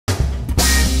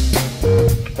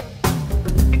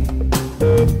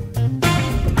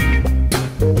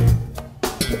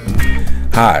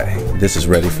Hi, this is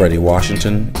Freddie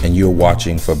Washingon, and you're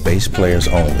watching for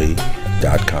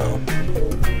BassPlayersOnly.com.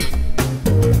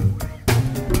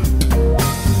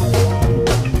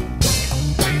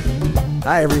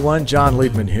 Hi everyone, John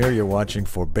Liebman here. You're watching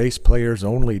for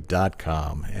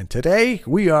BassPlayersOnly.com. And today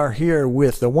we are here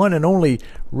with the one and only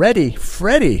Freddie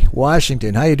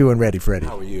Washingon. How you doing, Freddie?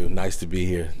 How are you? Nice to be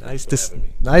here. Nice to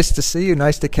see you.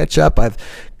 Nice to catch up. I've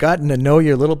gotten to know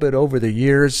you a little bit over the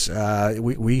years.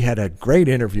 We had a great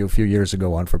interview a few years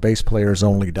ago on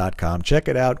ForBassPlayersOnly.com. Check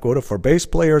it out. Go to For Bass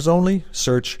Players Only,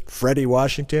 search Freddie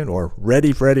Washingon or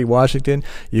Freddie Washingon.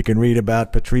 You can read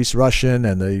about Patrice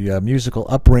Rushen and the musical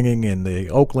upbringing in the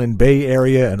Oakland Bay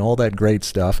area and all that great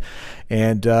stuff.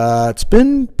 And it's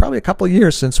been probably a couple of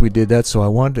years since we did that, so I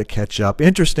wanted to catch up.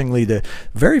 Interestingly, the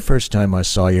very first time I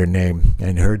saw your name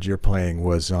and heard your playing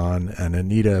was on an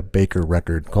Anita Baker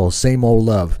record called Same Old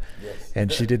Love. Yes. And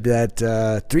she did that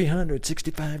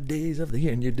 365 days of the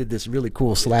year, and you did this really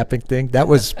cool slapping thing. That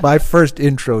was my first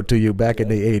intro to you back in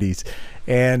the 80s.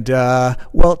 And,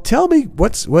 well, tell me,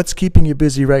 what's keeping you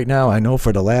busy right now? I know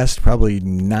for the last probably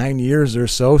 9 years or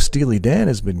so, Steely Dan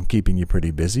has been keeping you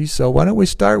pretty busy. So why don't we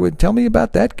start with, tell me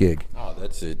about that gig. Oh,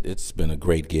 that's it. It's been a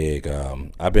great gig.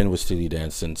 I've been with Steely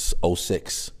Dan since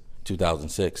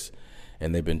 2006,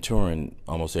 and they've been touring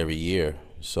almost every year.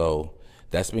 So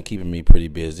that's been keeping me pretty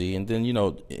busy. And then, you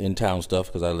know, in-town stuff,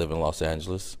 because I live in Los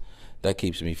Angeles, that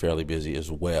keeps me fairly busy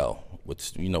as well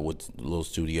with, you know, with little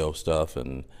studio stuff.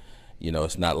 And you know,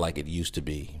 it's not like it used to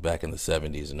be back in the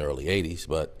 70s and early 80s,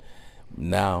 but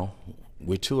now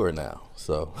we tour now,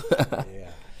 so yeah.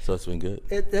 So it's been good.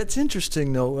 That's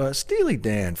interesting, though. Steely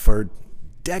Dan, for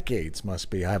decades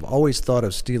must be. I've always thought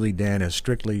of Steely Dan as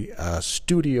strictly a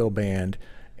studio band,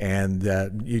 and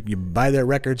you buy their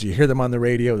records, you hear them on the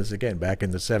radio. This is, again, back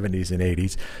in the 70s and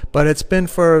 80s. But it's been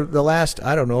for the last,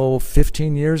 I don't know,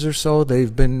 15 years or so,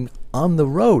 they've been on the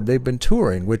road. They've been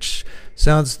touring, which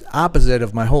sounds opposite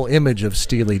of my whole image of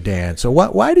Steely Dan. So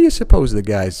why do you suppose the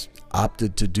guys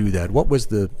opted to do that? What was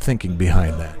the thinking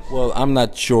behind that? Well, I'm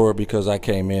not sure, because I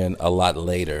came in a lot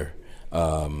later.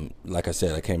 Like I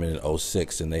said, I came in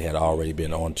 06, and they had already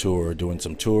been on tour, doing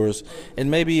some tours,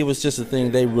 and maybe it was just a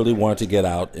thing they really wanted to get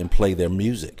out and play their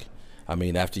music. I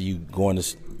mean, after you going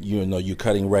to, you know, you're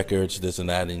cutting records, this and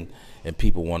that, and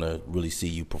people want to really see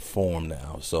you perform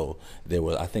now. So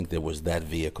I think there was that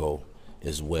vehicle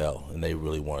as well, and they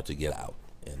really wanted to get out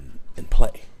and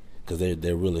play, because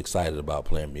they're really excited about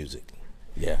playing music.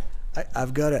 Yeah.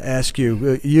 I've got to ask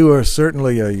you, you are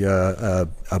certainly a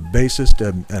bassist,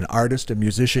 an artist, a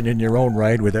musician in your own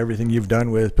right, with everything you've done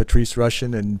with Patrice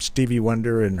Rushen and Stevie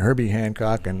Wonder and Herbie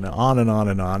Hancock and on and on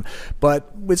and on.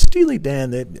 But with Steely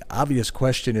Dan, the obvious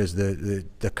question is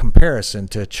the comparison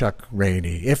to Chuck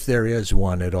Rainey, if there is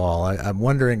one at all. I'm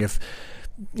wondering if,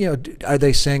 you know, are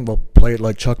they saying, well, play it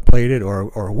like Chuck played it,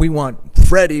 or we want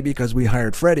Freddie because we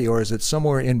hired Freddie, or is it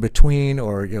somewhere in between?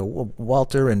 Or, you know,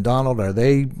 Walter and Donald, are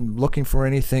they looking for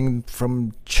anything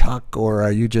from Chuck, or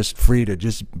are you just free to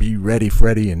just be ready,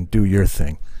 Freddie, and do your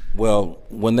thing? Well,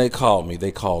 when they called me,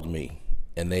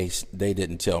 and they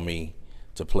didn't tell me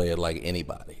to play it like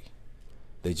anybody.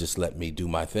 They just let me do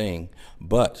my thing.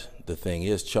 But the thing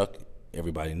is, Chuck,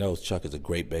 everybody knows Chuck is a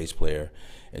great bass player,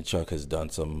 and Chuck has done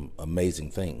some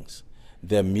amazing things.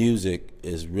 Their music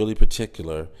is really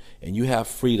particular, and you have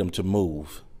freedom to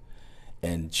move.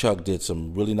 And Chuck did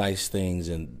some really nice things,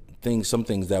 and some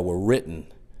things that were written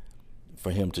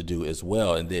for him to do as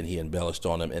well, and then he embellished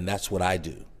on them, and that's what I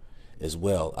do as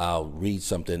well. I'll read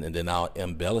something, and then I'll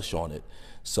embellish on it.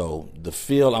 So the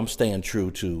feel, I'm staying true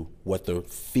to what the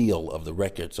feel of the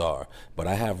records are, but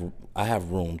I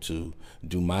have room to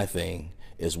do my thing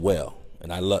as well.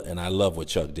 And I love what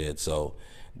Chuck did. So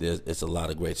it's a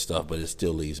lot of great stuff, but it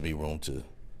still leaves me room to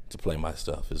play my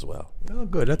stuff as well. Oh,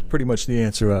 good. That's pretty much the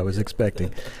answer I was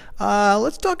expecting.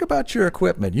 Let's talk about your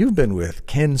equipment. You've been with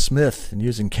Ken Smith and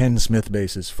using Ken Smith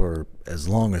basses for as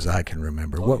long as I can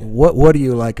remember. Oh, what do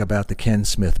you like about the Ken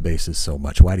Smith basses so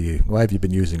much? Why have you been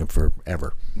using them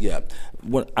forever? Yeah,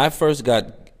 when I first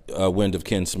got wind of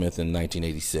Ken Smith in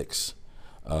 1986.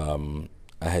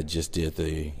 I had just did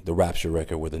the Rapture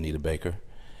record with Anita Baker,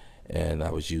 and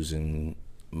I was using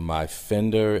my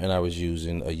Fender, and I was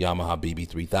using a Yamaha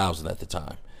BB3000 at the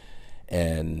time.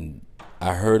 And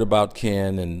I heard about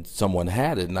Ken, and someone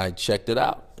had it, and I checked it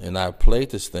out, and I played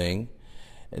this thing,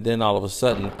 and then all of a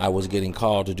sudden I was getting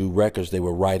called to do records. They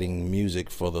were writing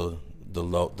music for the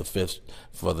fifth,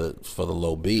 for the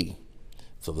low B,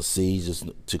 so the C, just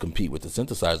to compete with the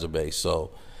synthesizer bass. So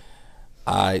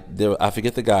I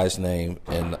forget the guy's name,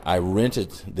 and I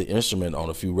rented the instrument on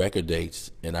a few record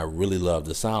dates, and I really loved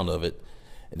the sound of it.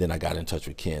 And then I got in touch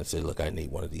with Ken and said, look, I need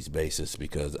one of these basses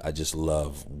because I just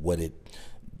love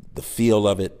the feel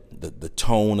of it, the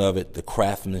tone of it, the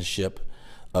craftsmanship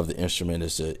of the instrument.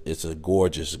 It's a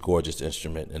gorgeous, gorgeous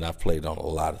instrument, and I've played on a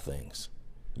lot of things.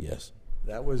 Yes.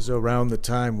 That was around the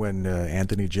time when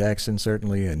Anthony Jackson,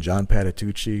 certainly, and John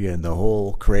Patitucci and the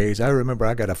whole craze. I remember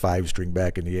I got a 5-string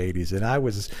back in the 80s, and I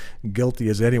was guilty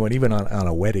as anyone, even on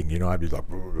a wedding. You know, I'd be like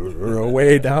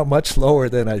way down, much slower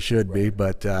than I should be.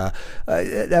 But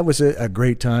that was a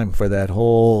great time for that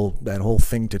whole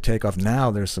thing to take off.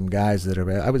 Now there's some guys that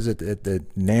are. I was at the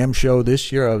NAMM show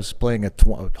this year. I was playing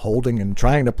holding and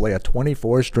trying to play a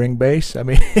 24-string bass. I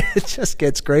mean, it just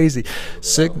gets crazy.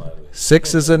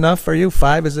 Six is enough for you?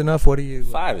 5 is enough? What do you?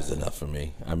 5 is enough for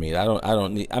me. I mean, I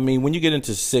don't need. I mean, when you get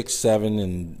into 6, 7,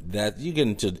 and that, you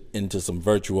get into some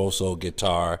virtuoso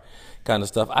guitar kind of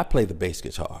stuff. I play the bass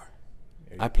guitar.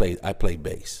 I play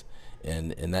bass,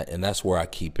 and that's where I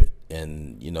keep it.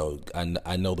 And you know,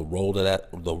 I know the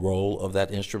role of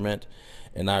that instrument,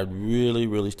 and I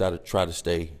really try to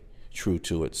stay true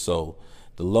to it. So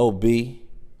the low B,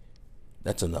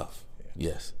 that's enough.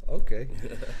 Yes. Okay.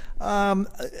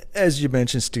 As you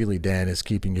mentioned, Steely Dan is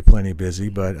keeping you plenty busy,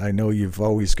 but I know you've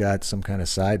always got some kind of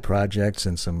side projects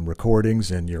and some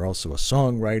recordings, and you're also a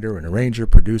songwriter, an arranger,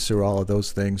 producer, all of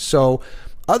those things. So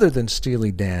other than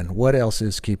Steely Dan, what else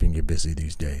is keeping you busy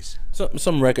these days?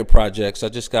 Some record projects. I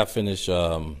just got finished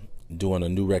doing a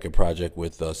new record project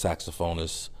with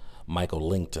saxophonist Michael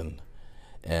Lington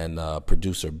and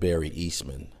producer Barry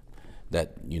Eastman.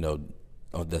 That, you know,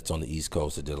 that's on the East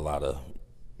Coast. It did a lot of,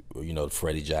 you know,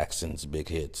 Freddie Jackson's big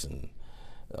hits and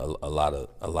a lot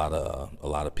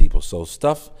of people. So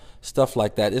stuff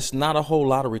like that. It's not a whole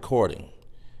lot of recording,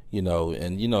 you know,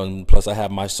 and plus I have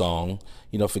my song,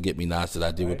 you know, Forget Me Nots that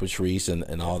I did with Patrice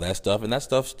and all that stuff, and that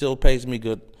stuff still pays me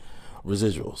good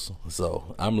residuals.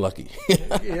 So I'm lucky.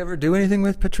 You ever do anything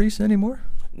with Patrice anymore?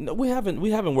 No, we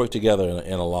haven't worked together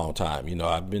in a long time. You know,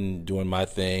 I've been doing my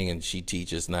thing, and she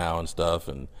teaches now and stuff,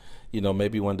 and you know,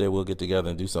 maybe one day we'll get together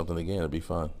and do something again. It'd be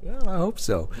fun. Well, I hope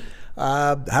so.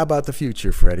 How about the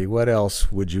future, Freddie? What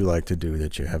else would you like to do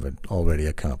that you haven't already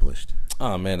accomplished?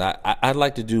 Oh man, I'd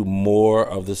like to do more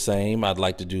of the same. I'd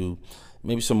like to do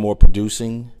maybe some more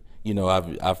producing. You know,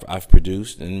 I've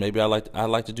produced, and maybe I'd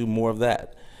like to do more of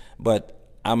that. But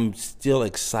I'm still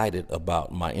excited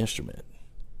about my instrument.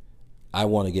 I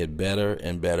want to get better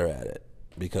and better at it,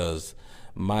 because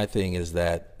my thing is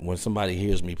that when somebody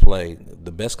hears me play,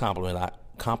 the best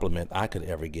compliment I could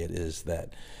ever get is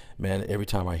that, man, every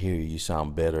time I hear you, you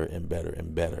sound better and better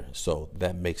and better. So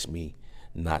that makes me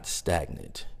not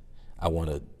stagnant. I want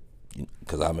to,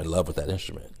 because I'm in love with that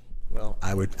instrument. Well,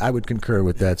 I would concur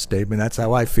with that statement. That's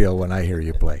how I feel when I hear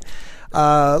you play.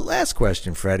 Last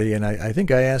question, Freddie, and I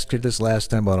think I asked you this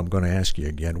last time, but I'm going to ask you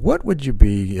again. What would you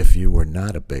be if you were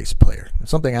not a bass player?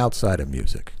 Something outside of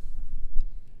music.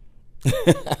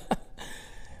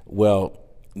 Well,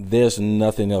 there's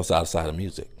nothing else outside of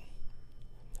music.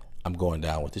 I'm going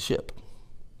down with the ship.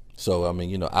 So, I mean,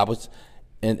 you know, I was,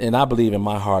 and I believe in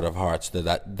my heart of hearts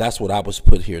that that's what I was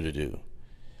put here to do,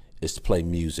 is to play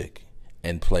music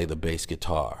and play the bass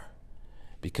guitar,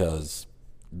 because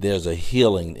there's a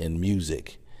healing in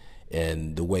music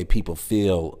and the way people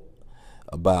feel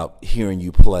about hearing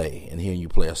you play and hearing you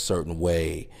play a certain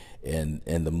way and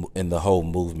the whole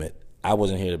movement. I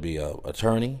wasn't here to be an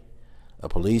attorney, a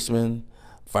policeman,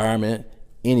 fireman,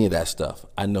 any of that stuff.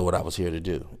 I know what I was here to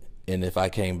do. And if I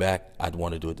came back, I'd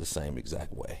want to do it the same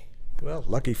exact way. Well,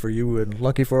 lucky for you and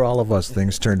lucky for all of us,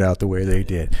 things turned out the way they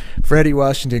did. Freddie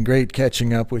Washingon, great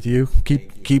catching up with you.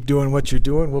 Keep doing what you're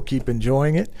doing. We'll keep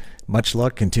enjoying it. Much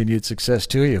luck, continued success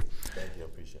to you. Thank you, I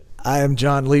appreciate it. I am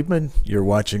John Liebman. You're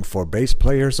watching for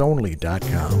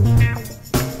BassPlayersOnly.com.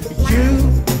 You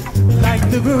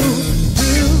like the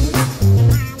groove,